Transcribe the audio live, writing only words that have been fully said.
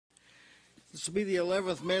This will be the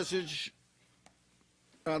 11th message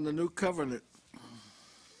on the New Covenant.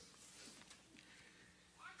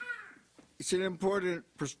 It's an important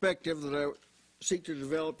perspective that I seek to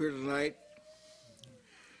develop here tonight,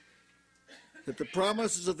 that the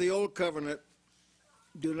promises of the Old Covenant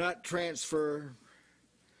do not transfer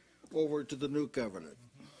over to the New Covenant.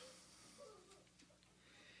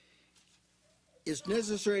 It's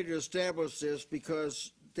necessary to establish this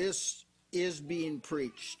because this is being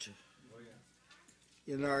preached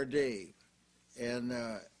in our day, and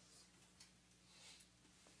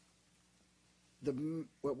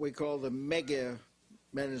what we call the mega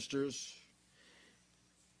ministers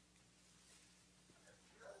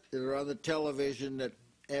that are on the television that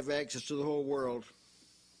have access to the whole world,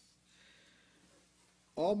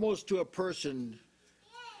 almost to a person,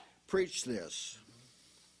 preach this.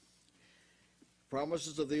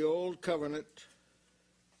 Promises of the Old Covenant,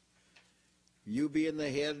 you being the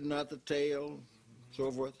head and not the tail, so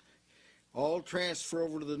forth, all transfer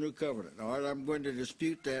over to the New Covenant. Now, I'm going to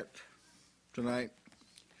dispute that tonight,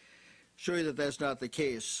 show you that that's not the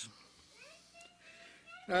case.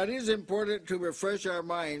 Now, it is important to refresh our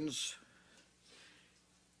minds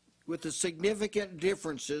with the significant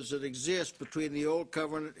differences that exist between the Old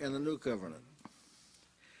Covenant and the New Covenant.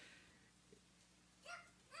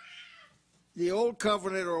 The Old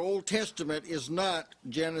Covenant or Old Testament is not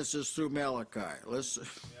Genesis through Malachi.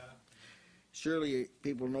 Surely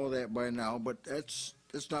people know that by now, but that's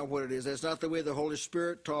not what it is. That's not the way the Holy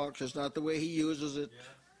Spirit talks. That's not the way He uses it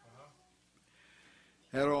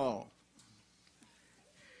at all.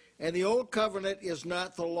 And the Old Covenant is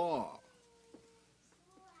not the law.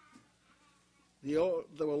 The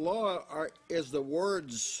law is the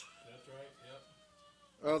words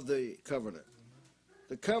of the covenant.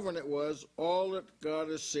 The covenant was all that God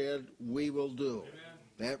has said we will do. Amen.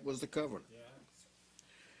 That was the covenant. Yeah.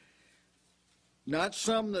 Not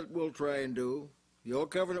some that we'll try and do. The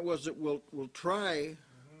old covenant was that we'll try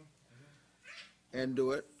and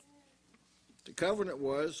do it. The covenant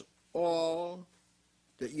was all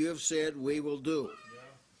that you have said we will do.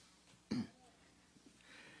 Yeah.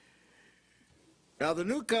 Now the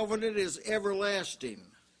new covenant is everlasting.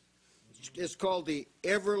 It's called the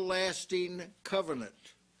everlasting covenant.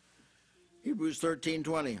 Hebrews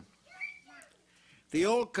 13:20. The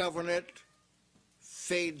old covenant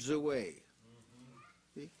fades away.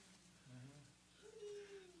 See?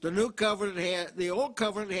 The new covenant the old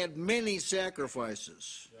covenant had many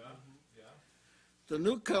sacrifices. The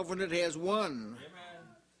new covenant has one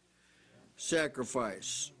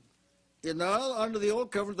sacrifice. Under the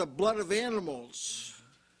old covenant, the blood of animals,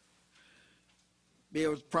 it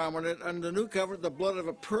was prominent. Under the new covenant, the blood of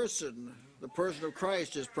a person, the person of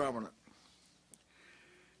Christ, is prominent.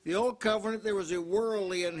 The old covenant, there was a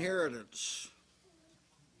worldly inheritance.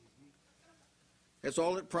 That's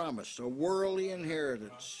all it promised, a worldly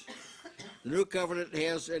inheritance. The new covenant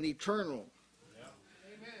has an eternal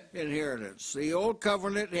inheritance. The old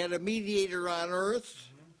covenant had a mediator on earth.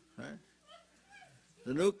 Right?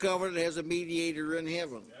 The new covenant has a mediator in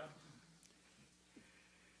heaven.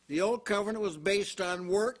 The old covenant was based on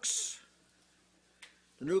works.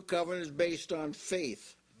 The new covenant is based on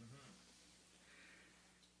faith.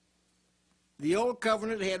 The old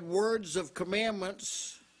covenant had words of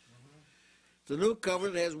commandments. The new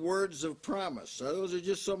covenant has words of promise. So those are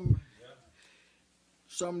just some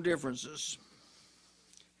differences.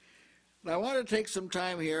 Now I want to take some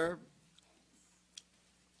time here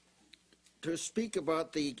to speak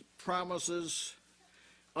about the promises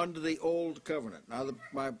under the Old Covenant. Now,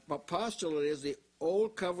 my postulate is the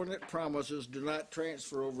Old Covenant promises do not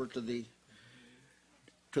transfer over to the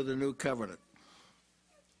New Covenant.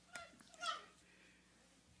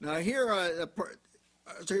 Now, here I'm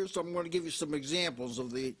going to give you some examples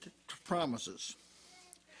of the promises.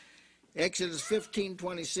 Exodus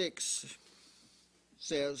 15:26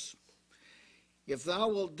 says, "If thou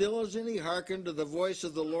wilt diligently hearken to the voice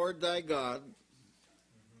of the Lord thy God,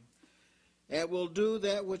 and will do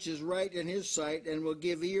that which is right in his sight, and will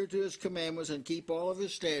give ear to his commandments, and keep all of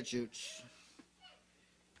his statutes."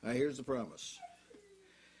 Now here's the promise.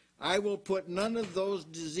 "I will put none of those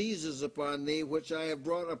diseases upon thee which I have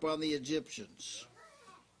brought upon the Egyptians."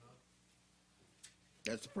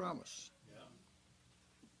 That's the promise.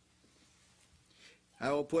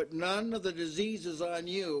 I will put none of the diseases on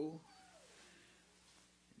you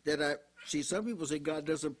see, some people say God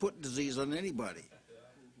doesn't put disease on anybody.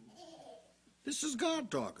 This is God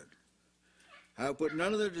talking. I'll put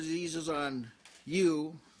none of the diseases on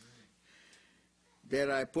you that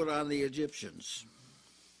I put on the Egyptians.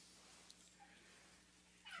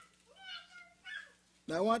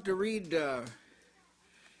 Now I want to read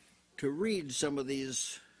to read some of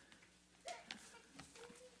these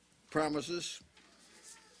promises.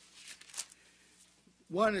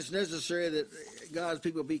 One, it's necessary that God's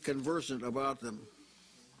people be conversant about them.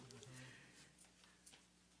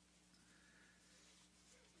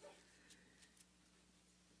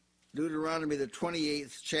 Deuteronomy, the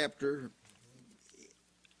 28th chapter,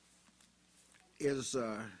 is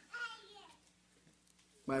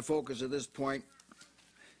my focus at this point.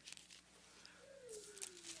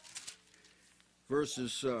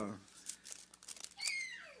 Verses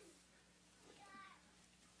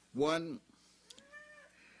 1,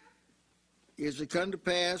 is it come to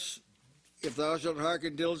pass, if thou shalt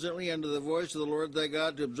hearken diligently unto the voice of the Lord thy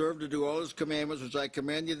God, to observe to do all his commandments which I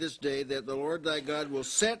command you this day, that the Lord thy God will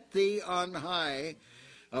set thee on high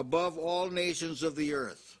above all nations of the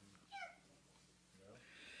earth.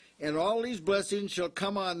 And all these blessings shall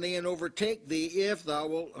come on thee and overtake thee, if thou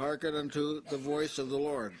wilt hearken unto the voice of the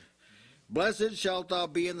Lord. Blessed shalt thou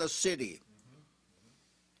be in the city.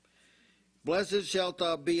 Blessed shalt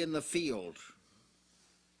thou be in the field.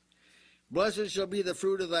 Blessed shall be the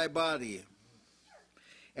fruit of thy body,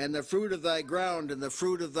 and the fruit of thy ground, and the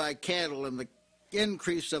fruit of thy cattle, and the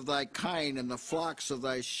increase of thy kine, and the flocks of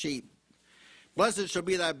thy sheep. Blessed shall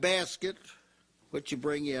be thy basket, which you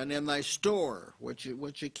bring in, and thy store, which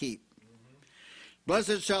you keep.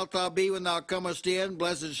 Blessed shalt thou be when thou comest in,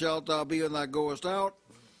 blessed shalt thou be when thou goest out.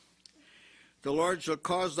 The Lord shall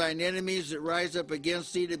cause thine enemies that rise up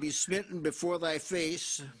against thee to be smitten before thy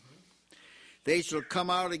face. They shall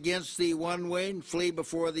come out against thee one way, and flee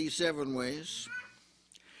before thee 7 ways.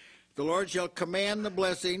 The Lord shall command the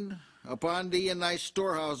blessing upon thee in thy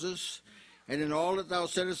storehouses, and in all that thou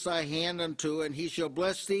settest thy hand unto, and he shall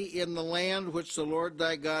bless thee in the land which the Lord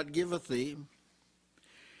thy God giveth thee.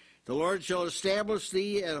 The Lord shall establish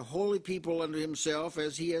thee a holy people unto himself,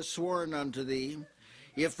 as he has sworn unto thee,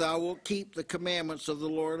 if thou wilt keep the commandments of the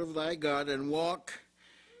Lord of thy God, and walk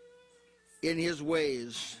in his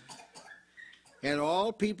ways. And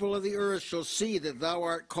all people of the earth shall see that thou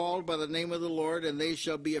art called by the name of the Lord, and they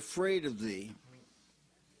shall be afraid of thee.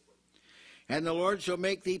 And the Lord shall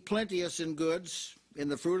make thee plenteous in goods, in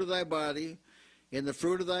the fruit of thy body, in the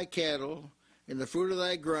fruit of thy cattle, in the fruit of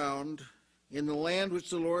thy ground, in the land which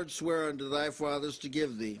the Lord sware unto thy fathers to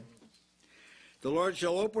give thee. The Lord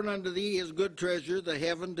shall open unto thee his good treasure, the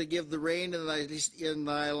heaven, to give the rain in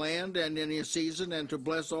thy land and in his season, and to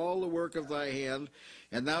bless all the work of thy hand.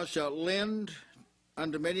 And thou shalt lend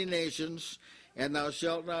unto many nations, and thou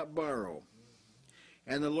shalt not borrow.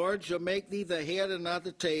 And the Lord shall make thee the head and not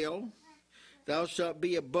the tail. Thou shalt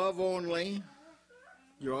be above only.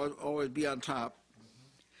 You'll always be on top.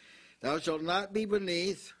 Thou shalt not be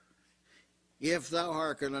beneath, if thou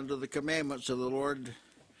hearken unto the commandments of the Lord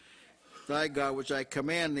thy God, which I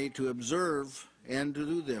command thee to observe and to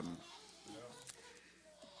do them.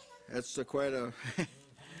 That's quite a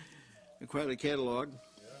catalog.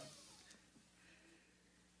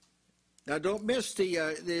 Now, don't miss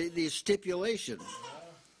the stipulation.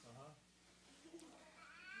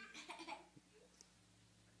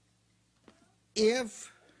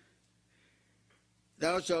 If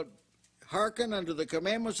thou shalt hearken unto the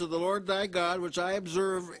commandments of the Lord thy God, which I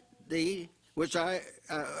observe thee, which I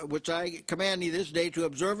command thee this day to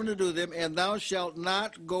observe and to do them, and thou shalt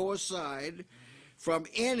not go aside from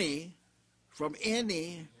any of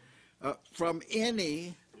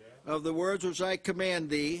the words which I command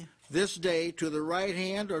thee this day, to the right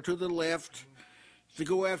hand or to the left, to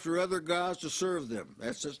go after other gods to serve them.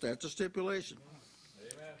 That's a stipulation.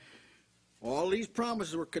 Amen. All these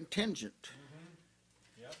promises were contingent.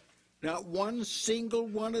 Yep. Not one single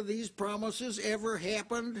one of these promises ever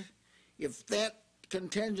happened if that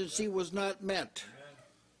contingency was not met. Amen.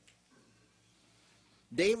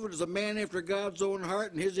 David was a man after God's own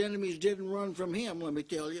heart, and his enemies didn't run from him, let me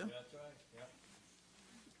tell you. That's right. Yep.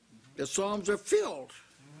 The Psalms are filled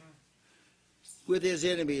with his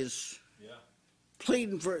enemies,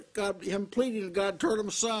 pleading for God, him pleading God turn them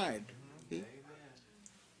aside.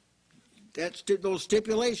 Those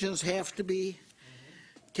stipulations have to be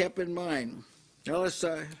kept in mind. Now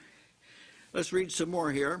let's read some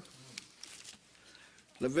more here.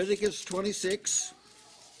 Leviticus 26,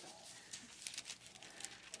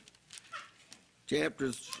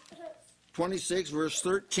 chapter 26, verse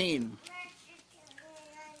 13.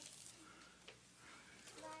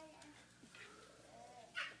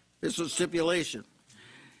 This was stipulation.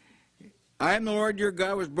 I am the Lord your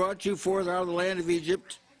God, which brought you forth out of the land of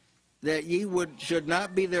Egypt, that ye should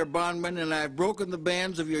not be their bondmen, and I have broken the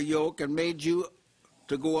bands of your yoke, and made you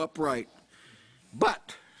to go upright.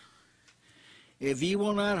 But if ye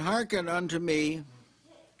will not hearken unto me,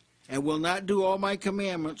 and will not do all my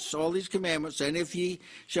commandments, all these commandments, and if ye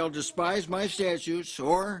shall despise my statutes,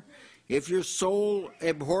 or if your soul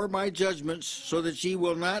abhor my judgments, so that ye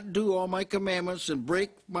will not do all my commandments and break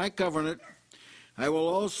my covenant, I will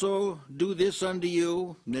also do this unto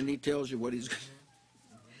you. And then he tells you what he's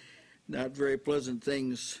not very pleasant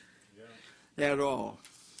things at all.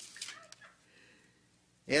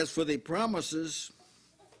 As for the promises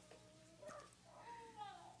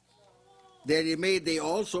that he made, they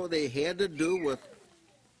had to do with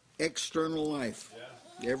external life.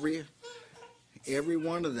 Every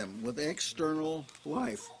one of them with external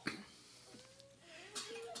life.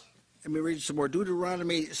 Let me read some more.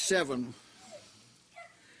 Deuteronomy 7.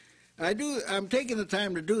 I'm taking the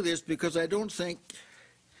time to do this because I don't think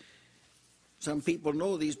some people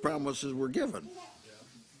know these promises were given.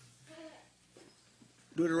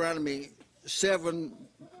 Deuteronomy 7,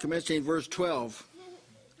 commencing in verse 12.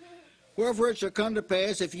 Wherefore it shall come to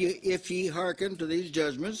pass, if ye hearken to these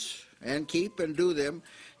judgments, and keep and do them,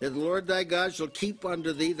 that the Lord thy God shall keep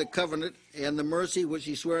unto thee the covenant and the mercy which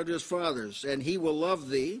he sware to his fathers, and he will love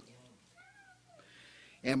thee,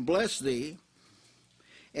 and bless thee,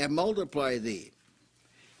 and multiply thee.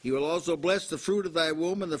 He will also bless the fruit of thy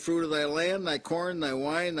womb, and the fruit of thy land, thy corn, thy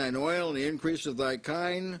wine, thine oil, and the increase of thy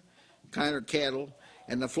kine or cattle,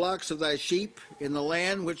 and the flocks of thy sheep in the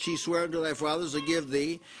land which he sware unto thy fathers to give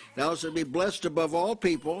thee. Thou shalt be blessed above all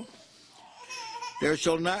people. There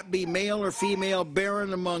shall not be male or female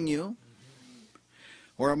barren among you,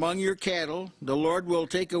 or among your cattle. The Lord will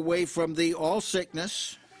take away from thee all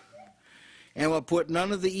sickness, and will put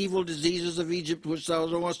none of the evil diseases of Egypt which thou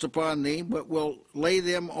knowest upon thee, but will lay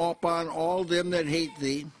them upon all them that hate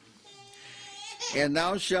thee. And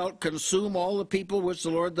thou shalt consume all the people which the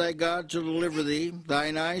Lord thy God shall deliver thee.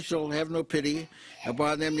 Thine eyes shall have no pity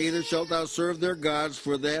upon them, neither shalt thou serve their gods,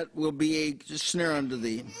 for that will be a snare unto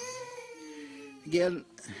thee. Again,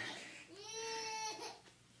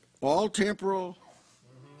 all temporal,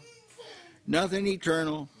 nothing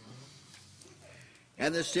eternal.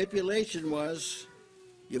 And the stipulation was,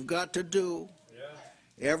 you've got to do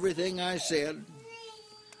everything I said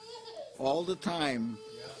all the time.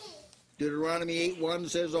 Deuteronomy 8:1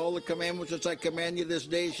 says, all the commandments which I command you this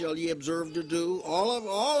day shall ye observe to do.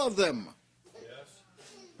 All of them.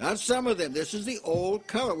 Not some of them. This is the old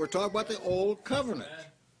covenant. We're talking about the old covenant.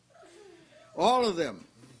 All of them.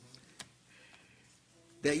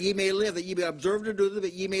 That ye may live, that ye may observe to do them,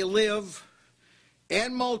 that ye may live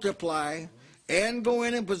and multiply and go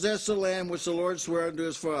in and possess the land which the Lord sware unto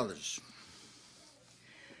his fathers.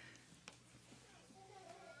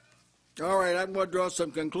 All right, I'm going to draw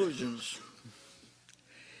some conclusions.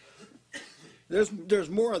 There's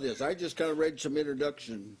more of this. I just kind of read some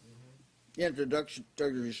introductory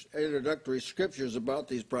scriptures about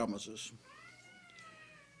these promises.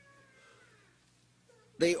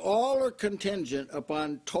 They all are contingent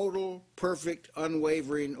upon total, perfect,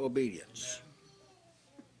 unwavering obedience.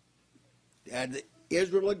 And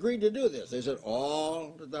Israel agreed to do this. They said,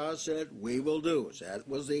 all that thou hast said, we will do. That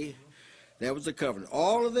was the covenant.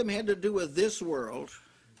 All of them had to do with this world,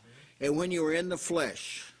 and when you were in the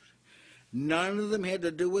flesh. None of them had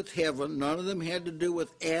to do with heaven. None of them had to do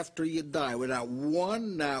with after you die. Not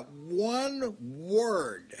one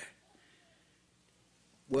word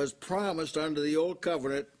was promised under the old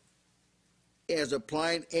covenant as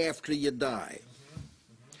applying after you die.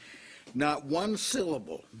 Not one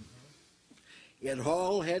syllable. It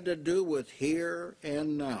all had to do with here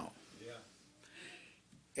and now.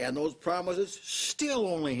 And those promises still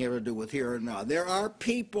only have to do with here and now. There are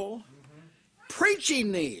people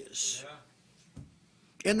preaching these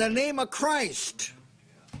in the name of Christ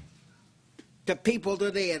to people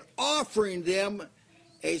today and offering them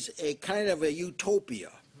as a kind of a utopia.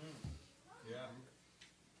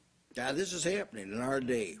 Now, this is happening in our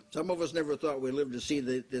day. Some of us never thought we'd live to see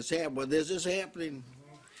this happen, but this is happening.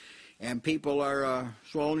 And people are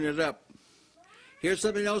swallowing it up. Here's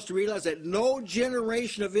something else to realize, that no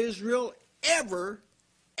generation of Israel ever,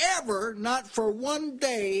 not for one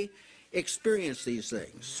day, experienced these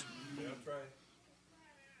things. That's right.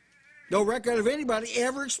 No record of anybody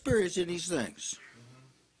ever experiencing these things.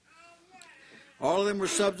 All of them were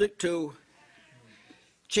subject to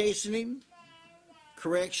chastening,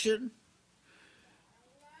 correction.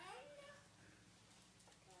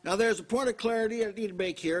 Now, there's a point of clarity I need to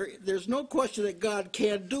make here. There's no question that God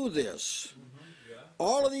can do this.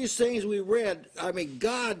 All of these things we read,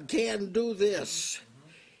 God can do this.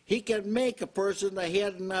 He can make a person the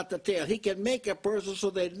head and not the tail. He can make a person so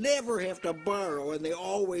they never have to borrow and they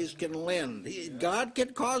always can lend. God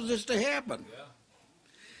can cause this to happen.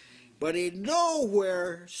 But he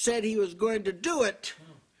nowhere said he was going to do it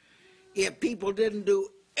if people didn't do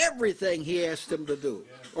everything he asked them to do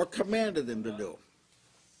or commanded them to do.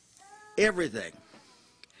 Everything.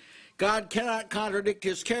 God cannot contradict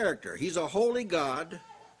his character. He's a holy God.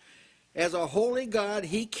 As a holy God,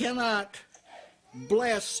 he cannot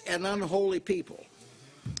bless an unholy people.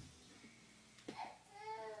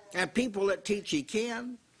 And people that teach he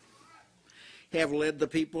can have led the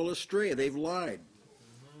people astray. They've lied.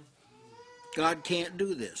 God can't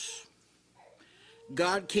do this.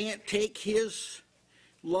 God can't take his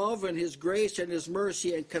love and his grace and his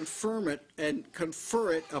mercy and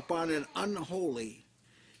confer it upon an unholy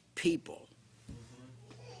people.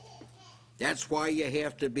 That's why you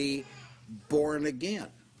have to be born again.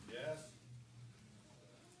 Yes.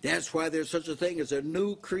 That's why there's such a thing as a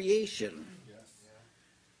new creation. Yes.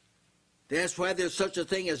 That's why there's such a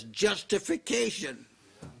thing as justification.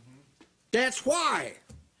 That's why.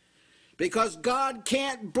 Because God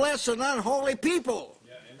can't bless an unholy people.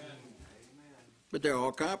 Yeah, amen. But there are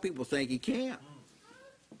all kinds of people think he can.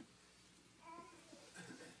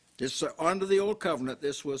 This under the old covenant,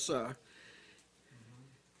 this was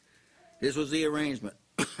the arrangement.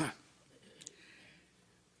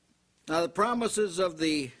 Now the promises of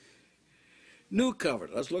the new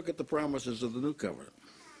covenant. Let's look at the promises of the new covenant.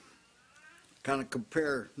 Kind of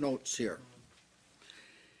compare notes here.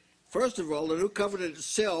 First of all, the new covenant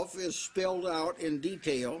itself is spelled out in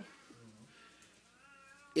detail.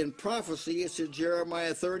 In prophecy, it's in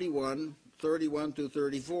Jeremiah 31 through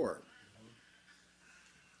 34.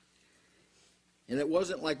 And it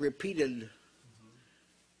wasn't like repeated.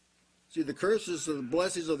 See, the curses and the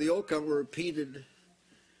blessings of the old covenant were repeated.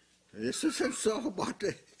 This isn't so about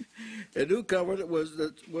the new covenant was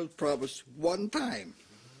promised one time.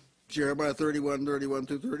 Jeremiah 31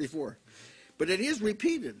 through 34. But it is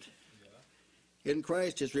repeated. In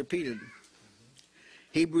Christ it's repeated.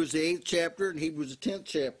 Hebrews the 8th chapter and Hebrews the 10th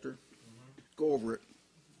chapter. Go over it.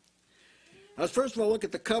 Now, let's first of all look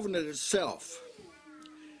at the covenant itself.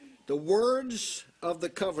 The words of the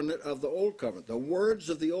covenant of the old covenant. The words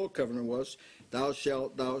of the old covenant was, thou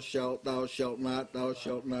shalt, thou shalt, thou shalt not, thou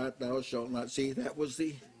shalt not, thou shalt not. See, that was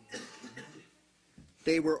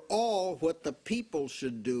they were all what the people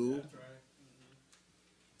should do. That's right.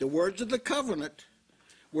 The words of the covenant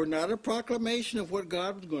were not a proclamation of what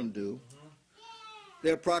God was going to do.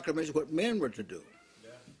 They're a proclamation of what men were to do. Yeah.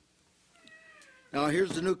 Now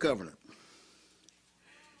here's the new covenant.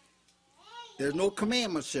 There's no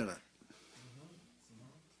commandments in it.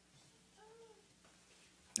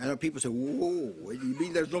 I know people say, whoa, you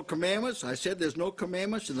mean there's no commandments? I said there's no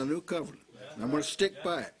commandments in the new covenant. And I'm going to stick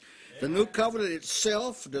by it. The new covenant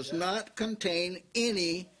itself does not contain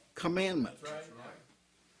any commandment. That's right.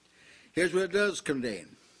 Here's what it does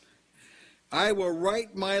contain. I will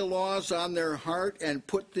write my laws on their heart and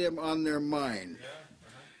put them on their mind.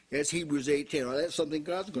 That's Hebrews 8:10. Well, that's something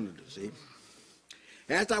God's going to do, see?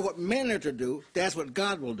 That's not what men are to do. That's what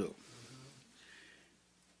God will do.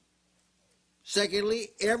 Secondly,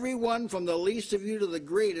 everyone from the least of you to the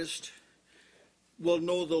greatest will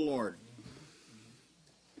know the Lord.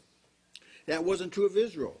 That wasn't true of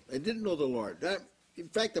Israel. They didn't know the Lord. In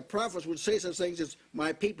fact, the prophets would say such things as,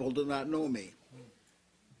 my people do not know me.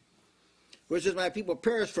 Which is, my people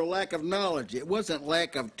perish for lack of knowledge. It wasn't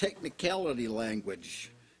lack of technicality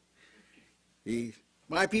language.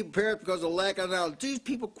 My people perish because of lack of knowledge. These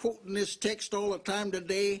people quoting this text all the time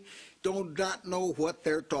today do not know what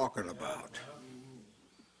they're talking about.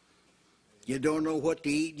 You don't know what to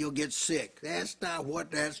eat, you'll get sick. That's not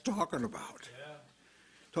what that's talking about.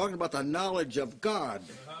 Talking about the knowledge of God.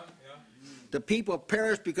 The people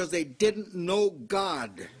perished because they didn't know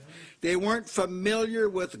God. They weren't familiar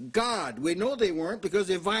with God. We know they weren't because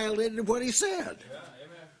they violated what he said.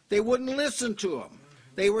 They wouldn't listen to him.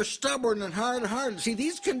 They were stubborn and hard-hearted. See,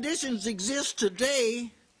 these conditions exist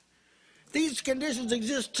today. These conditions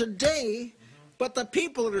exist today, but the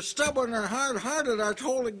people that are stubborn and hard-hearted are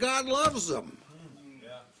told that God loves them. Yeah,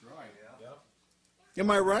 that's right. Yeah.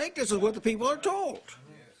 Am I right? This is what the people are told.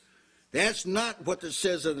 That's not what it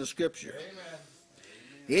says in the Scripture. Amen.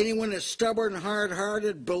 Anyone that's stubborn,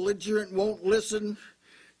 hard-hearted, belligerent, won't listen,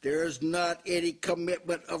 there is not any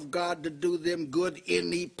commitment of God to do them good in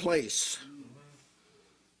any place.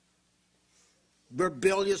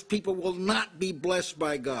 Rebellious people will not be blessed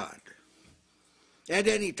by God. At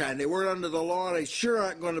any time. They weren't under the law, they sure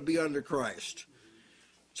aren't going to be under Christ.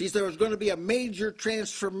 See, there was going to be a major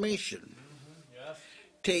transformation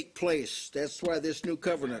take place. That's why this new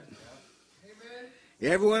covenant.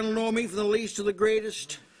 Everyone will know me from the least to the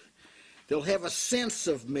greatest. They'll have a sense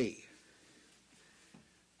of me.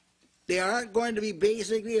 They aren't going to be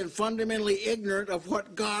basically and fundamentally ignorant of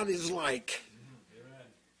what God is like.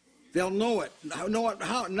 They'll know it. Know it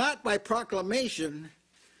how? Not by proclamation.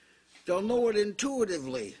 They'll know it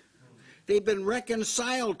intuitively. They've been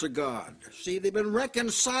reconciled to God. See, they've been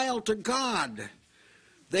reconciled to God.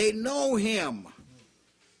 They know Him.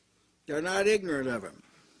 They're not ignorant of Him.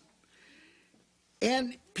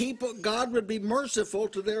 And God would be merciful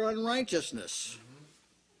to their unrighteousness.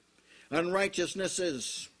 Unrighteousness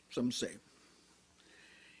is, some say.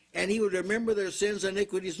 And He would remember their sins and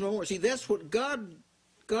iniquities no more. See, that's what God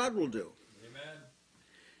will do. Amen.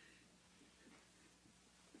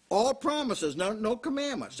 All promises, no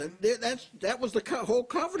commandments. And that was the whole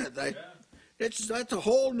covenant. That's a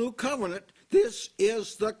whole new covenant. This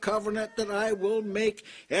is the covenant that I will make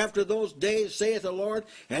after those days, saith the Lord.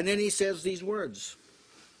 And then He says these words.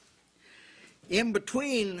 In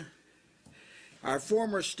between our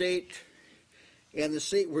former state and the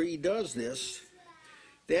state where He does this,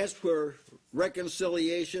 that's where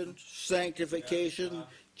reconciliation, sanctification,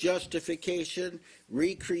 justification,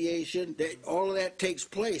 recreation, all of that takes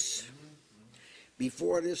place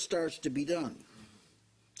before this starts to be done.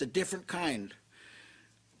 It's a different kind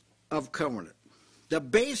of covenant. The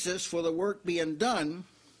basis for the work being done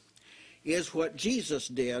is what Jesus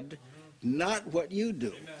did, not what you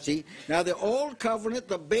do. Amen. See, now the old covenant,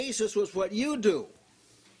 the basis was what you do.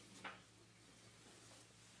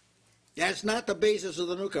 That's not the basis of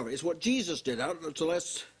the new covenant. It's what Jesus did. So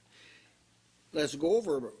let's go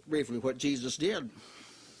over briefly what Jesus did.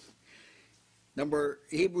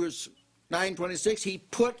 Hebrews 9:26, He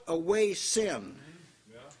put away sin.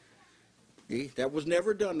 See, that was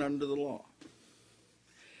never done under the law.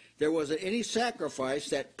 There wasn't any sacrifice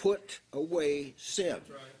that put away sin. That's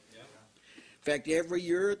right. Yeah. In fact, every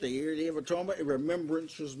year, at the year of atonement, a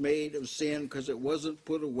remembrance was made of sin because it wasn't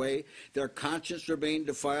put away. Their conscience remained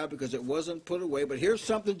defiled because it wasn't put away. But here's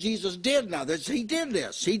something Jesus did now. He did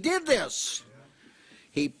this. He did this. Yeah.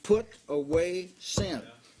 He put away sin.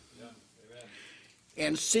 Yeah. Amen.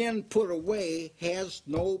 And sin put away has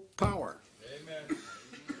no power. Amen.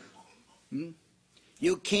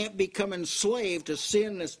 You can't become enslaved to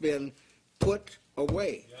sin that's been put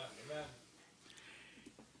away. Yeah. Amen.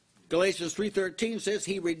 Galatians 3:13 says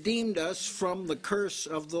He redeemed us from the curse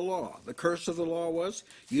of the law. The curse of the law was,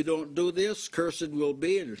 you don't do this, cursed will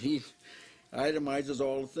be. And He itemizes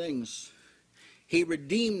all the things. He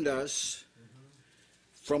redeemed us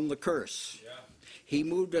from the curse. Yeah. He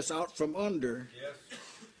moved us out from under. Yes.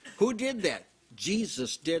 Who did that?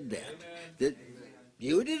 Jesus did that. Amen.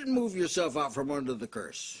 You didn't move yourself out from under the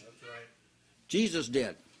curse. That's right. Jesus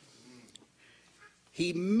did.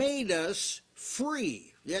 He made us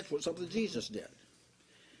free. That's what something Jesus did.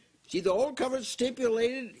 See, the old covenant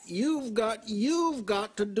stipulated you've got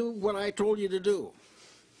to do what I told you to do.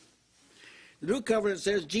 The new covenant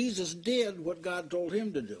says Jesus did what God told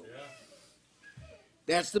Him to do. Yeah.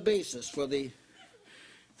 That's the basis for the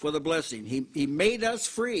blessing. He made us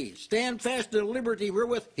free. Stand fast in the liberty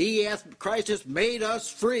wherewith Christ has made us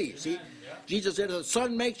free. Amen. See, yeah. Jesus said, if the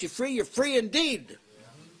Son makes you free, you're free indeed. Yeah.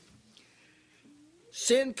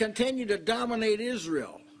 Sin continued to dominate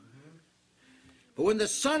Israel. But when the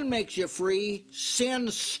Son makes you free, sin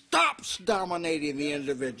stops dominating the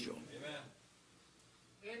individual.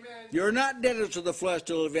 Amen. Amen. You're not debtors to the flesh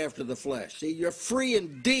to live after the flesh. See, you're free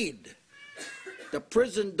indeed. The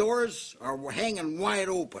prison doors are hanging wide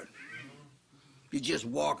open. You just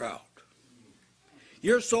walk out.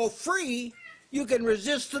 You're so free, you can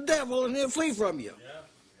resist the devil and he'll flee from you.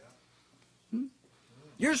 Yeah.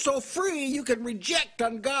 You're so free, you can reject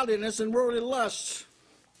ungodliness and worldly lusts.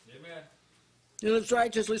 Amen. You live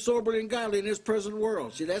righteously, soberly, and godly in this present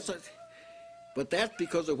world. See, but that's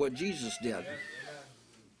because of what Jesus did. Yes.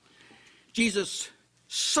 Jesus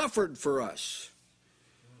suffered for us.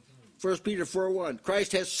 1 Peter 4:1.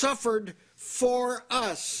 Christ has suffered for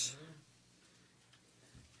us.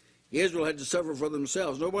 Israel had to suffer for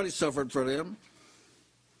themselves. Nobody suffered for them.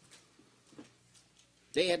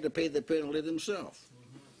 They had to pay the penalty themselves.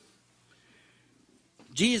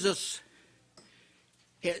 Jesus,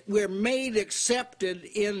 we're made accepted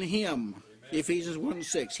in Him. Amen. Ephesians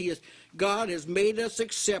 1:6. God has made us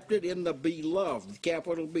accepted in the beloved,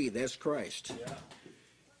 capital B, that's Christ. Yeah.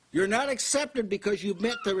 You're not accepted because you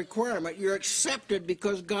met the requirement. You're accepted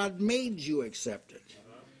because God made you accepted.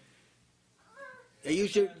 And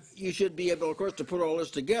you should be able, of course, to put all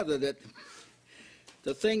this together, that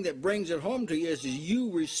the thing that brings it home to you is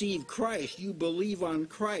you receive Christ, you believe on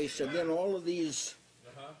Christ, and then all of these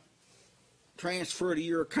transfer to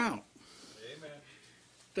your account. Amen.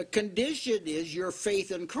 The condition is your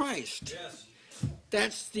faith in Christ. Yes.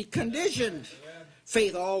 That's the condition. Amen.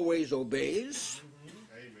 Faith always obeys.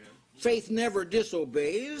 Faith never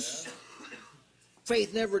disobeys.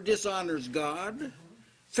 Faith never dishonors God.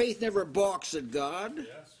 Faith never balks at God. Yes.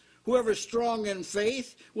 Whoever's strong in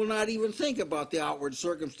faith will not even think about the outward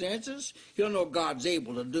circumstances. He'll know God's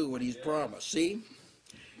able to do what he's promised. See?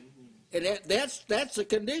 And that's the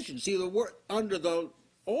condition. See, under the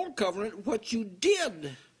old covenant, what you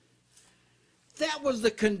did, that was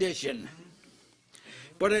the condition.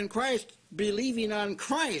 But in Christ, believing on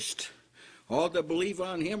Christ, all that believe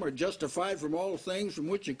on him are justified from all things from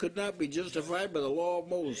which you could not be justified by the law of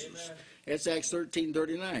Moses. Amen. That's Acts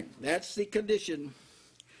 13:39. That's the condition,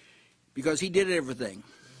 because he did everything.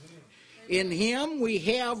 In him we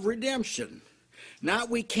have redemption. Not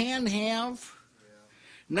we can have,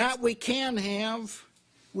 not we can have,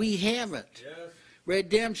 we have it. Yes.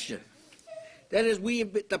 Redemption. That is,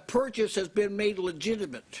 the purchase has been made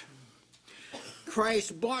legitimate.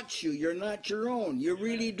 Christ bought you. You're not your own. You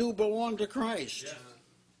really do belong to Christ. Yes.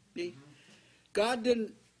 See? God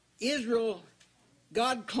didn't, Israel,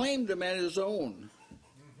 God claimed them as his own.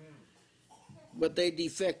 But they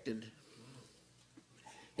defected.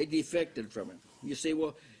 They defected from it. You say,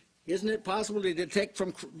 well, isn't it possible to defect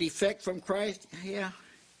from Christ? Yeah.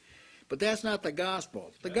 But that's not the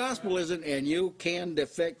gospel. The gospel isn't, and you can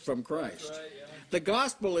defect from Christ. That's right, yeah. The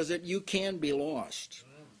gospel is that you can be lost.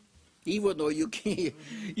 Even though you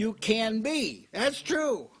can be. That's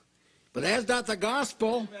true. But that's not the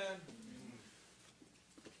gospel. Amen.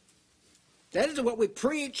 That isn't what we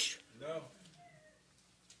preach. No.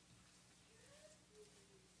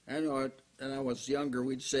 I know when I was younger,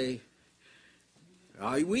 we'd say,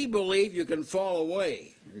 we believe you can fall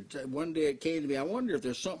away. One day it came to me, I wonder if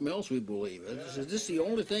there's something else we believe. Is this the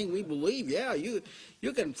only thing we believe? Yeah, you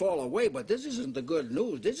can fall away, but this isn't the good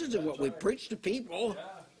news. This isn't what we preach to people. Yeah.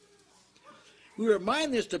 We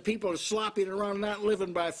remind this to people slopping around not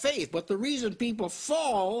living by faith. But the reason people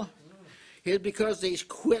fall is because they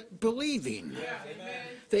quit believing. Yeah. Amen.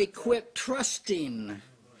 They quit trusting.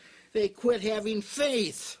 They quit having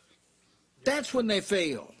faith. That's when they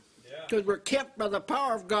fail. Yeah. Because we're kept by the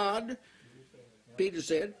power of God, Peter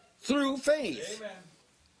said, through faith. Amen.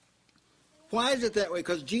 Why is it that way?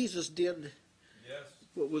 Because Jesus did Yes.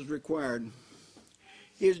 what was required.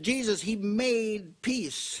 He made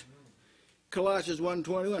peace. Colossians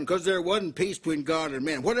 1:21, because there wasn't peace between God and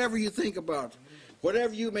man. Whatever you think about,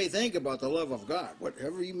 whatever you may think about the love of God,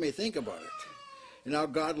 whatever you may think about it, and how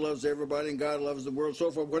God loves everybody and God loves the world,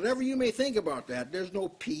 so forth, whatever you may think about that, there's no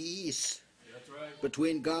peace That's right.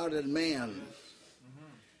 between God and man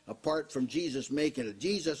apart from Jesus making it.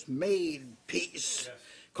 Jesus made peace Yes.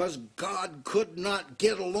 because God could not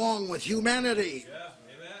get along with humanity. Yeah.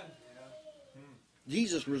 Amen.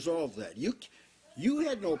 Jesus resolved that. You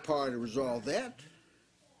had no power to resolve that.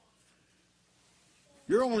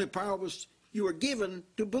 Your only power was you were given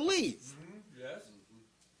to believe. Yes.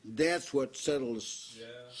 That's what settled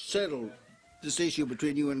this issue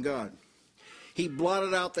between you and God. He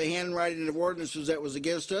blotted out the handwriting of ordinances that was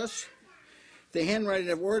against us. The handwriting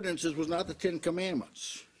of ordinances was not the Ten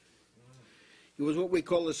Commandments. It was what we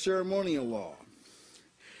call the ceremonial law,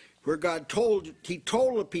 where he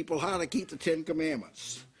told the people how to keep the Ten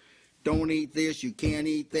Commandments. Don't eat this, you can't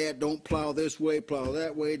eat that, don't plow this way, plow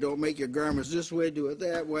that way, don't make your garments this way, do it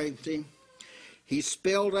that way. See? He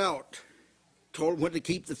spelled out, told them when to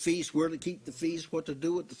keep the feast, where to keep the feast, what to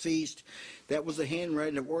do with the feast. That was the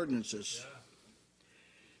handwriting of ordinances. Yeah.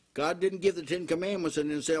 God didn't give the Ten Commandments and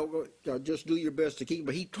then say, just do your best to keep them.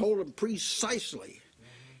 But he told them precisely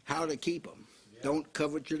how to keep them. Yeah. Don't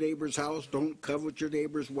covet your neighbor's house. Don't covet your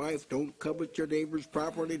neighbor's wife. Don't covet your neighbor's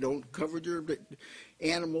property. Don't covet your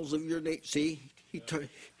animals of your neighbor. See,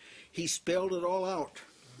 he spelled it all out.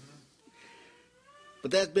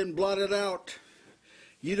 But that's been blotted out.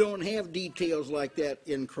 You don't have details like that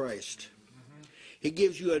in Christ. He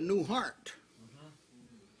gives you a new heart.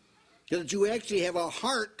 That you actually have a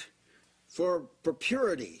heart for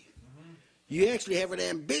purity. You actually have an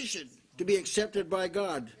ambition to be accepted by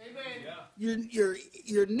God. Yeah.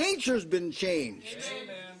 Your nature's been changed.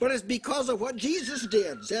 Amen. But it's because of what Jesus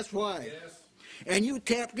did. That's why. Yes. And you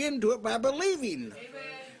tapped into it by believing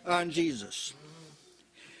on Jesus.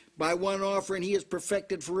 By one offering he has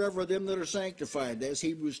perfected forever them that are sanctified. That's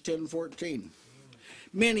Hebrews 10:14.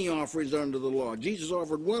 Many offerings under the law. Jesus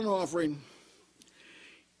offered one offering,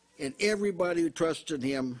 and everybody who trusts in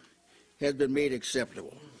him has been made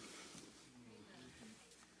acceptable.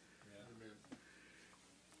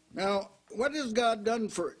 Now, what has God done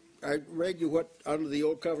for... I read you what under the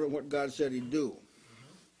old covenant what God said he'd do.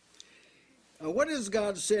 What has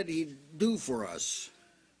God said he'd do for us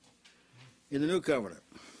in the new covenant?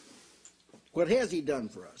 What has he done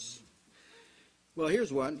for us? Well,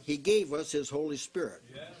 here's one. He gave us his Holy Spirit.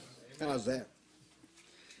 Yes. How's that?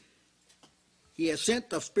 He has sent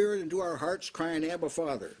the Spirit into our hearts, crying, Abba,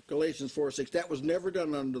 Father. Galatians 4:6. That was never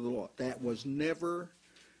done under the law. That was never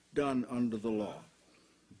done under the law.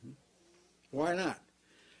 Why not?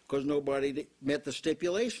 Because nobody met the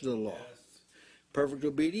stipulation of the law. Yes. Perfect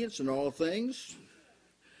obedience in all things.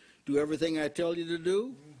 Do everything I tell you to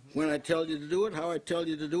do, when I tell you to do it, how I tell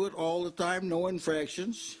you to do it, all the time, no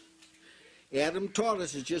infractions. Adam taught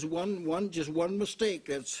us it's just one mistake.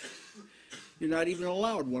 You're not even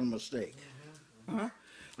allowed one mistake. Huh?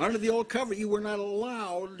 Under the old covenant, you were not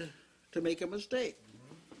allowed to make a mistake.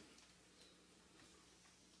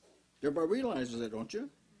 Everybody realizes that, don't you?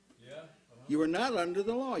 Yeah. You were not under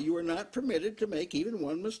the law. You were not permitted to make even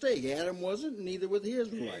one mistake. Adam wasn't, neither were the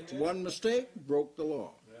Israelites. Amen. One mistake broke the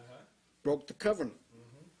law, broke the covenant.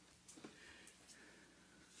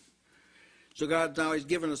 So God now has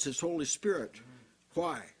given us His Holy Spirit.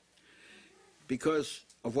 Why? Because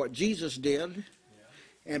of what Jesus did,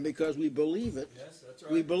 and because we believe it. Yes, that's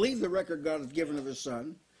right. We believe the record God has given of His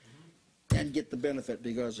Son, and get the benefit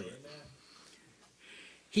because of it. Amen.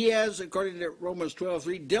 He has, according to Romans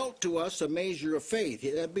 12:3, dealt to us a measure of faith.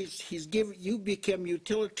 That means you become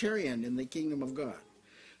utilitarian in the kingdom of God.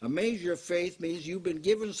 A measure of faith means you've been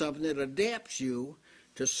given something that adapts you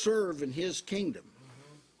to serve in His kingdom.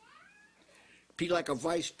 Be like a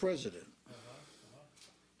vice president,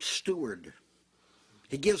 steward.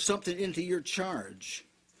 He gives something into your charge.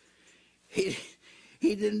 He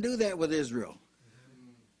didn't do that with Israel.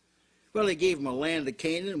 Well, He gave them a land of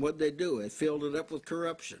Canaan, and what did they do? They filled it up with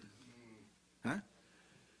corruption. Huh?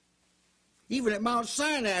 Even at Mount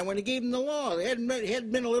Sinai, when He gave them the law, it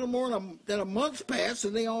hadn't been a little more than a month passed,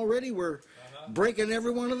 and they already were breaking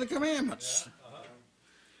every one of the commandments.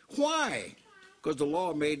 Why? Because the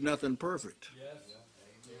law made nothing perfect. Yes.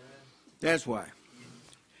 That's why.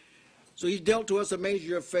 So He's dealt to us a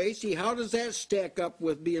measure of faith. See, how does that stack up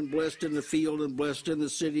with being blessed in the field and blessed in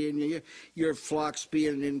the city and your flocks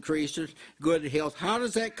being increased, good health? How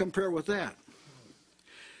does that compare with that?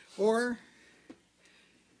 Or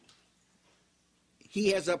He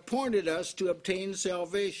has appointed us to obtain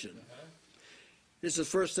salvation. This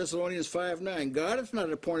is 1 Thessalonians 5:9. God has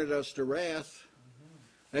not appointed us to wrath.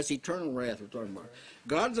 That's eternal wrath we're talking about.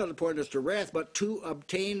 God's not appointed us to wrath, but to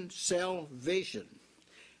obtain salvation.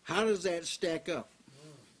 How does that stack up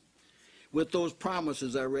with those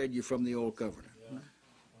promises I read you from the Old Covenant?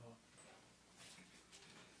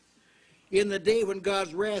 In the day when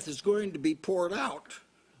God's wrath is going to be poured out,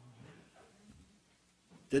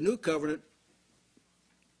 the New Covenant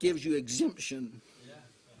gives you exemption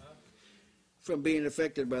from being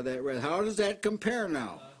affected by that wrath. How does that compare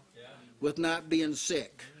now with not being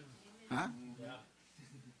sick? Huh?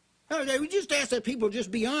 We just ask that people just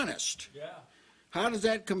be honest. Yeah. How does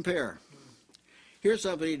that compare? Here's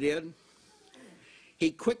something He did.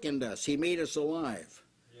 He quickened us. He made us alive.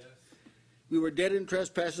 Yes. We were dead in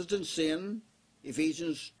trespasses and sin.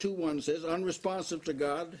 Ephesians 2:1 says, unresponsive to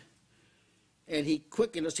God. And He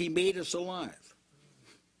quickened us. He made us alive.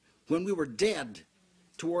 When we were dead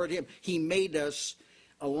toward Him, He made us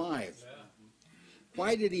alive. Yeah.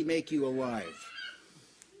 Why did He make you alive?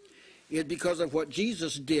 It's because of what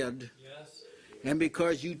Jesus did. Yes. And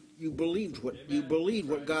because you believed what you believed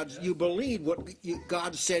what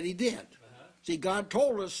God said He did. See, God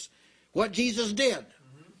told us what Jesus did.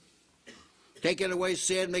 Taking away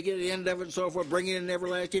sin, making the end of it and so forth, bringing in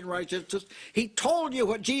everlasting righteousness. He told you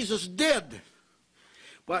what Jesus did.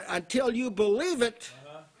 But until you believe it,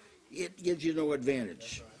 it gives you no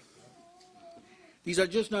advantage. These are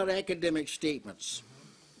just not academic statements.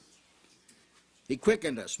 He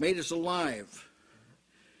quickened us, made us alive.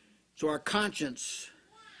 So our conscience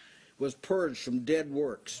was purged from dead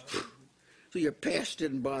works. So your past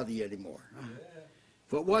didn't bother you anymore.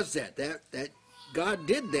 What was that? That God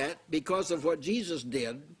did that because of what Jesus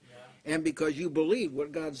did, and because you believed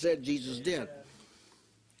what God said Jesus did.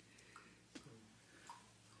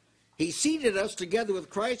 He seated us together with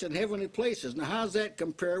Christ in heavenly places. Now, how does that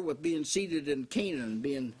compare with being seated in Canaan,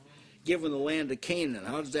 being given the land of Canaan?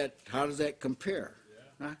 How does that compare?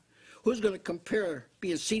 Huh? Who's going to compare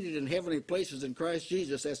being seated in heavenly places in Christ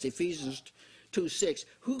Jesus? That's Ephesians 2:6.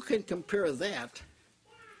 Who can compare that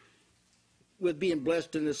with being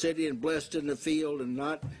blessed in the city and blessed in the field and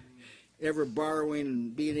not ever borrowing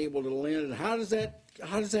and being able to lend? And how does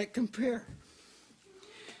that compare?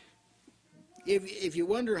 If you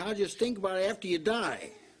wonder, how, just think about it after you die.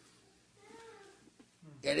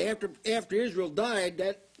 And after Israel died,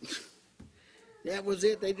 that was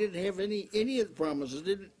it. They didn't have any of the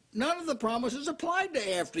promises. None of the promises applied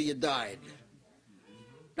to after you died.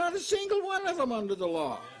 Not a single one of them under the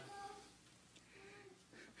law.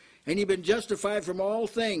 And you've been justified from all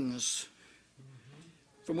things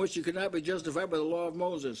from which you could not be justified by the law of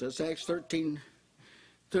Moses. That's Acts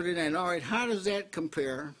 13:39. All right, how does that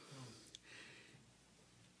compare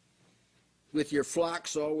with your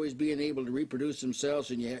flocks always being able to reproduce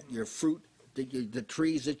themselves, and your fruit, the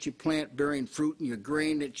trees that you plant bearing fruit, and your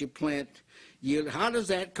grain that you plant yield? How does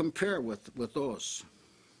that compare with those?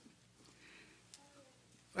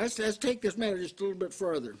 Let's take this matter just a little bit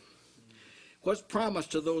further. What's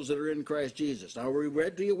promised to those that are in Christ Jesus? Now, we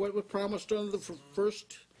read to you what was promised under the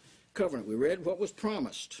first covenant. We read what was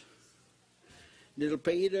promised. And it'll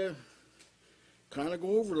pay you to kind of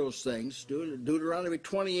go over those things. Deuteronomy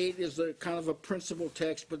 28 is a kind of a principal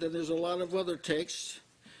text, but then there's a lot of other texts.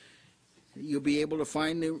 You'll be able to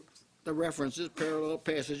find the references, parallel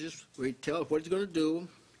passages, where he tells what he's going to do.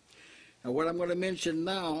 Now, what I'm going to mention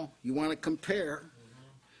now, you want to compare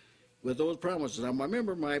with those promises. Now,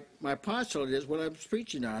 remember, my postulate is, what I'm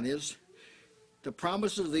preaching on is, the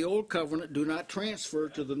promises of the old covenant do not transfer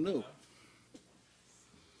to the new.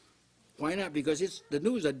 Why not? Because the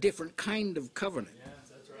new is a different kind of covenant. Yes,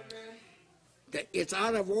 that's right. It's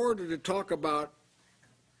out of order to talk about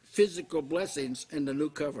physical blessings in the new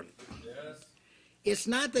covenant. Yes. It's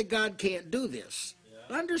not that God can't do this.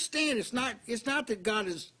 Yeah. Understand, it's not that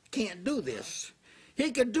God can't do this.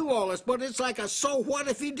 He could do all this, but it's like a so what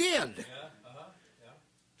if he did? Yeah. Yeah.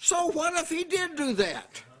 So what if he did do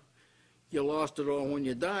that? You lost it all when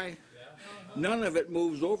you die. Yeah. None of it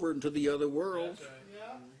moves over into the other world. That's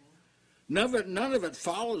right. None of it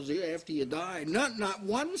follows you after you die. Not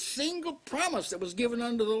one single promise that was given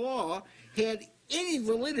under the law had any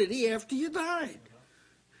validity after you died.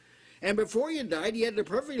 And before you died, you had to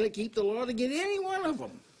perfectly keep the law to get any one of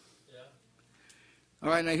them. Yeah. All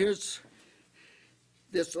right, now here's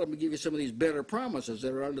this. Let me give you some of these better promises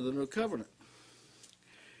that are under the new covenant.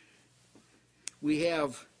 We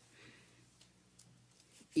have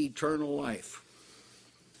eternal life.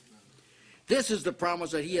 This is the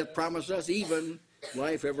promise that he hath promised us, even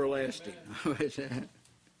life everlasting.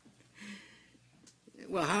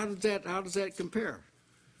 Well, how does that compare?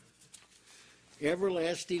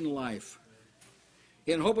 Everlasting life.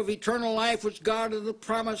 In hope of eternal life, which God hath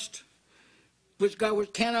promised, which God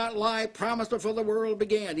which cannot lie, promised before the world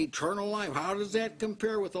began. Eternal life. How does that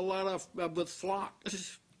compare with a lot of with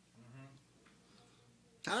flocks?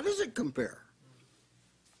 How does it compare?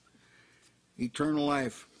 Eternal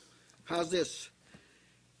life. How's this?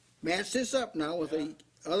 Match this up now with the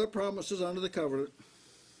other promises under the covenant.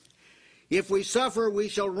 If we suffer, we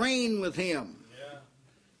shall reign with him. Yeah.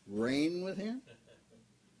 Reign with him?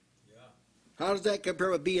 Yeah. How does that compare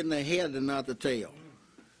with being the head and not the tail?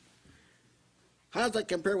 How does that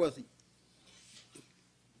compare with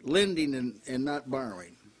lending and not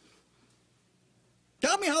borrowing?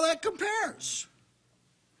 Tell me how that compares.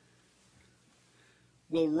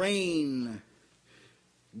 Will reign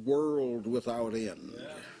world without end. Yeah.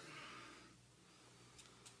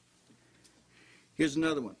 Here's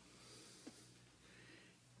another one.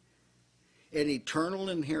 An eternal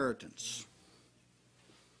inheritance.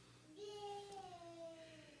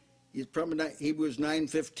 He's promised, Hebrews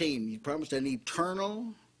 9:15. He promised an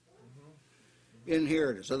eternal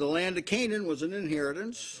inheritance. So the land of Canaan was an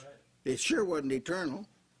inheritance. It sure wasn't eternal.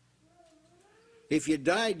 If you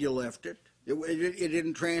died, you left it. It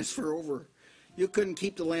didn't transfer over. You couldn't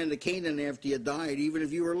keep the land of Canaan after you died, even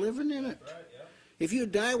if you were living in it. Right, yeah. If you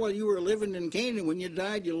died while you were living in Canaan, when you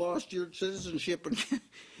died, you lost your citizenship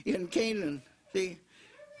in Canaan. See?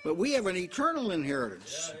 But we have an eternal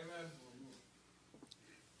inheritance. Yeah, amen.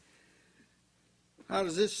 How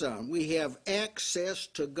does this sound? We have access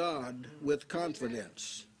to God with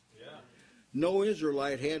confidence. Yeah. No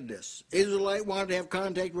Israelite had this. Israelite wanted to have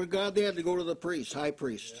contact with God, they had to go to the priest, high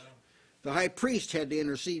priest. Yeah. The high priest had to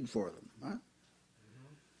intercede for them. Huh?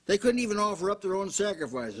 They couldn't even offer up their own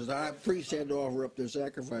sacrifices. The high priest had to offer up their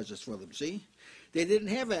sacrifices for them, see? They didn't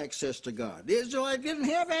have access to God. The Israelites didn't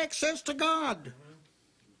have access to God.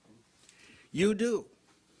 You do.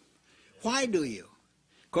 Why do you?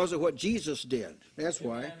 Because of what Jesus did. That's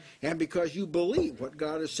why. And because you believe what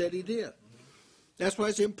God has said he did. That's why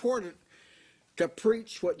it's important to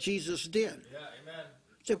preach what Jesus did. Yeah, amen.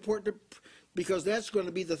 It's important because that's going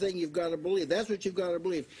to be the thing you've got to believe. That's what you've got to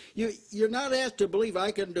believe. You're not asked to believe,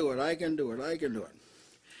 I can do it, I can do it, I can do it.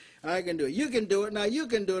 I can do it. You can do it. Now you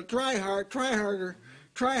can do it. Try hard, try harder,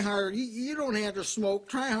 try harder. You don't have to smoke.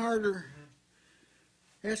 Try harder.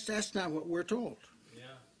 That's not what we're told. Yeah.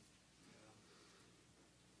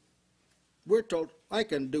 We're told, I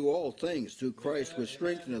can do all things through Christ which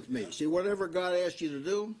strengtheneth me. See, whatever God asks you to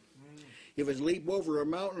do, if it's leap over a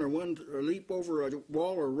mountain or leap over a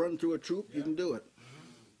wall or run through a troop, you can do it.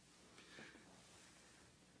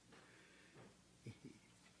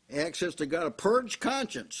 access to God, a purged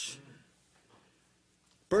conscience.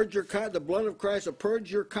 Purge your the blood of Christ will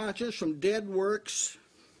purge your conscience from dead works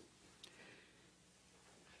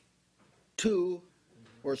to,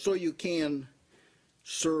 or so you can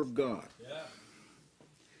serve God. Yeah.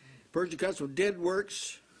 Purge your conscience from dead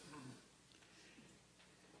works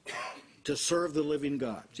to serve the living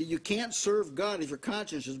God. See, you can't serve God if your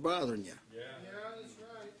conscience is bothering you. Yeah. That's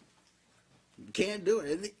right. You can't do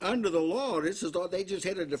it. Under the law, this is all, they just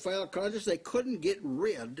had a defiled conscience. They couldn't get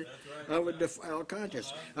rid right, of a defiled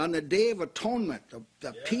conscience. On the Day of Atonement,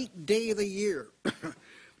 the peak day of the year,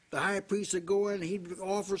 the high priest would go in, he'd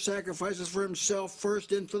offer sacrifices for himself first,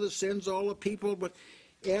 then for the sins of all the people. But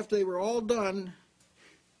after they were all done,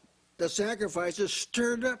 the sacrifices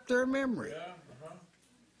stirred up their memory. Yeah.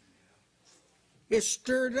 It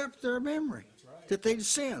stirred up their memory right. that they'd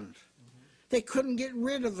sinned. They couldn't get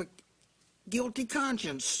rid of a guilty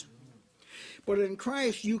conscience. But in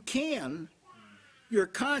Christ, you can. Your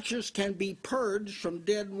conscience can be purged from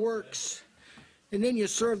dead works. And then you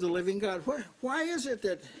serve the living God. Why is it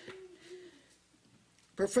that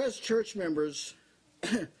professed church members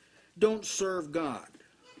don't serve God?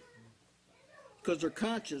 Because their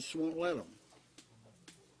conscience won't let them.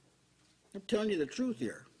 I'm telling you the truth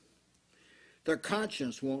here. Their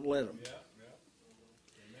conscience won't let them. Yeah.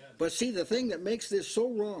 Amen. But see, the thing that makes this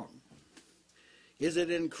so wrong is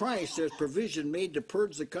that in Christ there's provision made to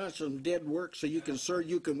purge the conscience from dead works, so you can serve,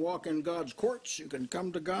 you can walk in God's courts, you can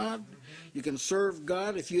come to God, you can serve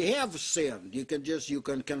God. If you have sinned, you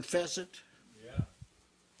can confess it, Yeah.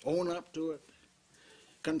 own up to it,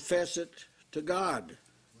 confess it to God.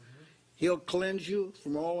 He'll cleanse you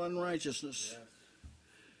from all unrighteousness. Yes.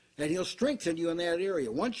 And he'll strengthen you in that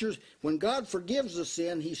area. When God forgives the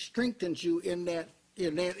sin, he strengthens you in that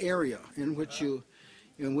area in which you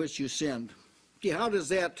sinned. See, how does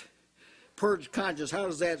that purge conscience, how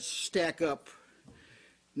does that stack up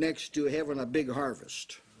next to having a big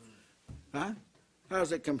harvest? Huh? How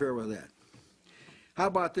does that compare with that? How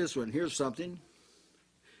about this one? Here's something.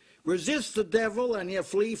 Resist the devil and he'll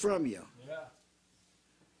flee from you. Yeah.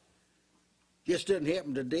 Just didn't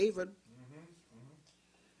happen to David.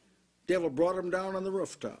 Devil brought him down on the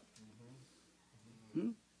rooftop.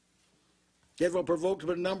 Devil provoked him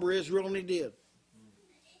to number Israel, and he did.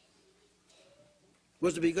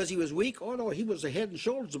 Was it because he was weak? Oh no, he was the head and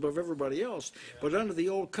shoulders above everybody else. Yeah. But under the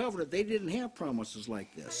old covenant, they didn't have promises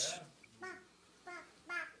like this. Yeah.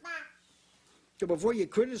 So before you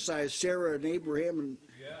criticize Sarah and Abraham, and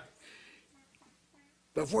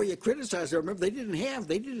before you criticize them, remember they didn't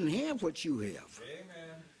have what you have.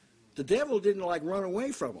 Amen. The devil didn't like run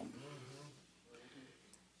away from them.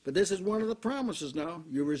 But this is one of the promises now.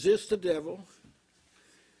 You resist the devil.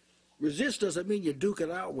 Resist doesn't mean you duke it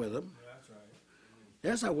out with him. That's right.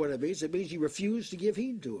 That's not what it means. It means you refuse to give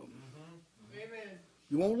heed to him. Amen.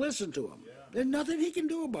 You won't listen to him. Yeah. There's nothing he can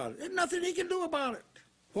do about it. There's nothing he can do about it.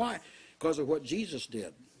 Why? Because of what Jesus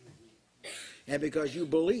did. And because you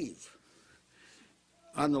believe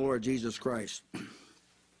on the Lord Jesus Christ.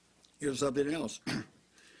 Here's something else.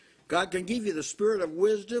 God can give you the spirit of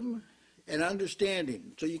wisdom and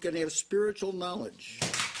understanding so you can have spiritual knowledge.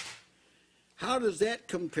 How does that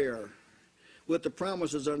compare with the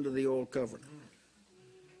promises under the old covenant?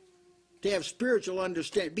 To have spiritual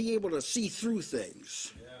understanding, be able to see through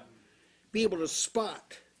things, be able to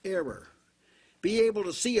spot error, be able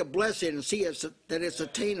to see a blessing and see that it's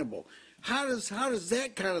attainable. How does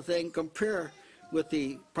that kind of thing compare with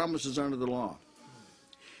the promises under the law?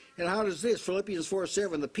 And how does this, Philippians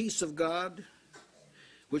 4:7, the peace of God,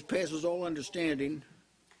 which passes all understanding,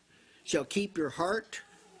 shall keep your heart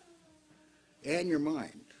and your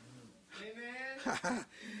mind. Amen.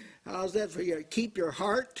 How's that for you? Keep your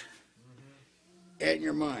heart and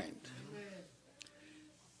your mind. Amen.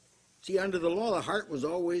 See, under the law, the heart was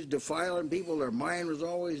always defiling people. Their mind was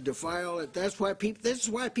always defiled. This is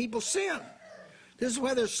why people sin. This is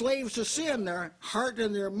why they're slaves to sin. Their heart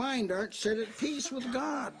and their mind aren't set at peace with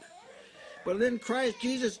God. But in Christ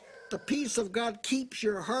Jesus, the peace of God keeps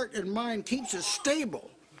your heart and mind, keeps it stable,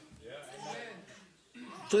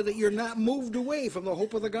 so that you're not moved away from the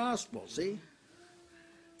hope of the gospel. See,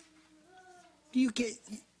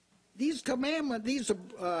 these commandments, these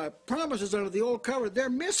promises under the old covenant, they're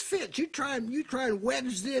misfits. You try and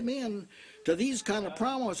wedge them in to these kind of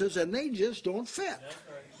promises, and they just don't fit.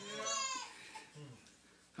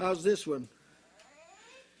 How's this one?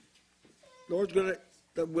 Lord's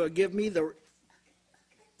will give me the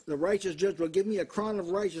righteous judge will give me a crown of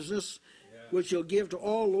righteousness, which he'll give to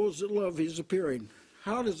all those that love his appearing.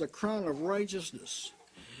 How does a crown of righteousness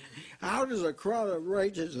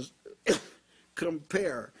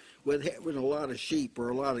compare with having a lot of sheep or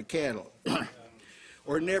a lot of cattle,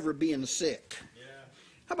 or never being sick. Yeah.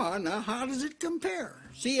 How about now? How does it compare?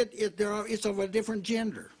 See, it's of a different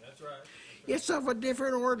gender. That's right. It's of a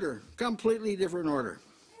different order, completely different order.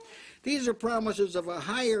 These are promises of a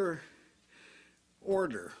higher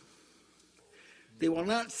order. They will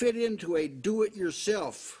not fit into a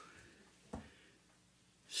do-it-yourself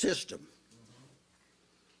system.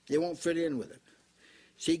 They won't fit in with it.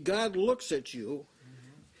 See, God looks at you,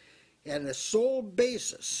 and the sole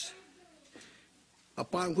basis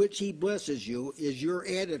upon which he blesses you is your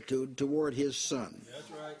attitude toward his son.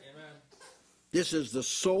 That's right. Amen. This is the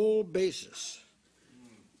sole basis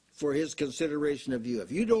for his consideration of you.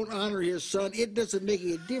 If you don't honor his son, it doesn't make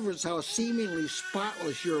any difference how seemingly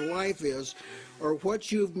spotless your life is or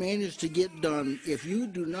what you've managed to get done. If you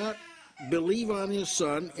do not believe on his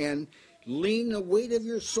son and lean the weight of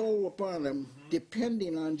your soul upon him,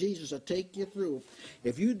 depending on Jesus to take you through,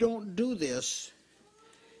 if you don't do this,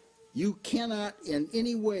 you cannot in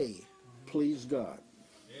any way please God.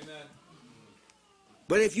 Amen.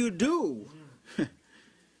 But if you do,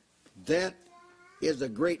 that is a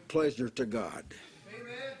great pleasure to God.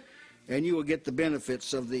 Amen. And you will get the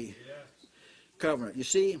benefits of the covenant. You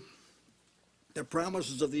see, the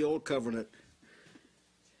promises of the old covenant,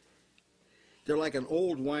 they're like an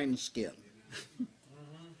old wineskin.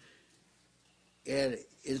 And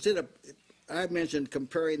instead of, I mentioned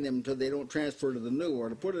comparing them to they don't transfer to the new, or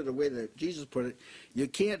to put it the way that Jesus put it, you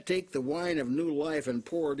can't take the wine of new life and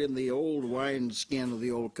pour it in the old wineskin of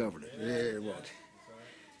the old covenant. It won't.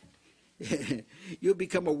 You'll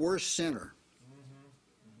become a worse sinner.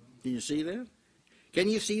 Can you see that? Can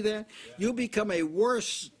you see that? You'll become a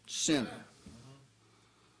worse sinner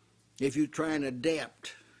if you try and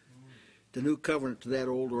adapt the new covenant to that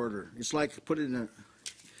old order. It's like putting a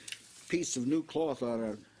piece of new cloth on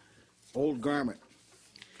an old garment.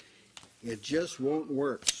 It just won't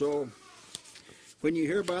work. So when you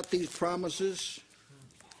hear about these promises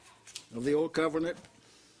of the old covenant,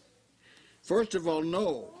 first of all,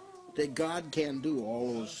 know that God can do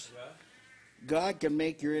all those. God can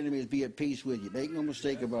make your enemies be at peace with you. Make no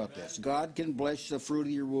mistake about this. God can bless the fruit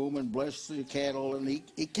of your womb and bless the cattle, and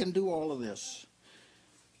he can do all of this.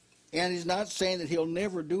 And he's not saying that he'll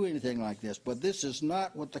never do anything like this, but this is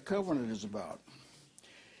not what the covenant is about.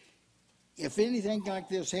 If anything like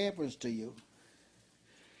this happens to you,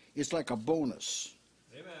 it's like a bonus.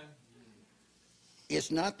 Amen.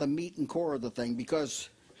 It's not the meat and core of the thing, because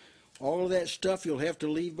all of that stuff you'll have to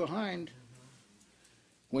leave behind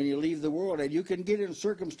when you leave the world. And you can get in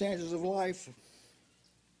circumstances of life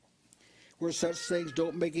where such things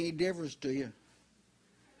don't make any difference to you.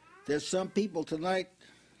 There's some people tonight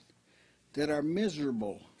that are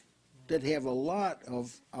miserable, that have a lot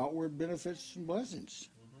of outward benefits and blessings.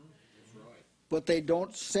 That's right. But they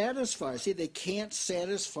don't satisfy. See, they can't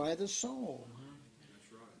satisfy the soul.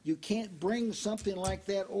 That's right. You can't bring something like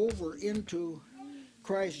that over into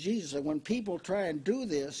Christ Jesus. And when people try and do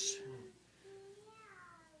this,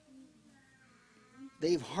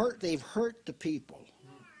 they've hurt the people.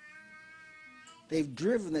 They've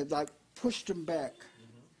like pushed them back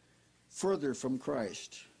further from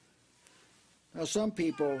Christ. Now some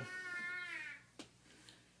people,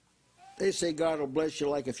 they say God will bless you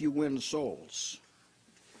like if you win souls.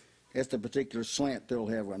 That's the particular slant they'll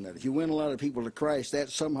have on that. If you win a lot of people to Christ, that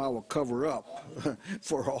somehow will cover up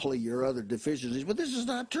for all of your other deficiencies. But this is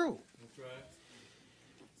not true. That's right.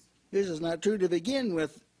 This is not true. To begin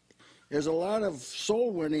with, there's a lot of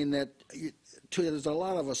soul winning there's a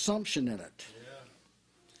lot of assumption in it.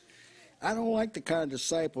 Yeah. I don't like the kind of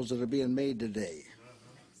disciples that are being made today.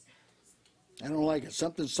 I don't like it.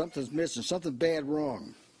 Something's missing. Something bad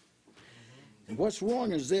wrong. And what's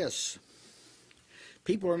wrong is this.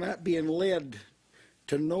 People are not being led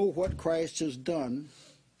to know what Christ has done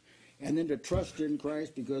and then to trust in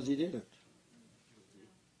Christ because he did it.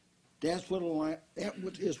 That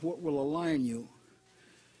is what will align you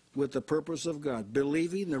with the purpose of God.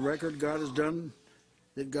 Believing the record God has done,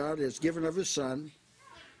 that God has given of his Son,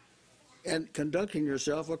 and conducting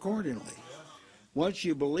yourself accordingly. Once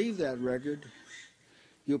you believe that record,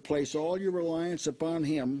 you place all your reliance upon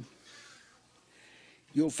him.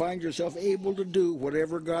 You'll find yourself able to do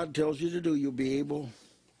whatever God tells you to do. You'll be able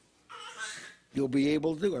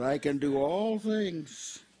to do it. I can do all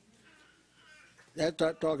things. That's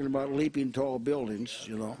not talking about leaping tall buildings,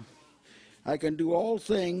 you know. I can do all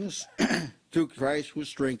things through Christ who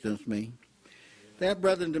strengthens me. That,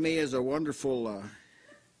 brethren, to me is a wonderful,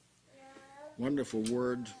 wonderful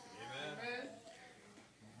word. Amen.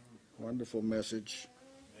 Wonderful message.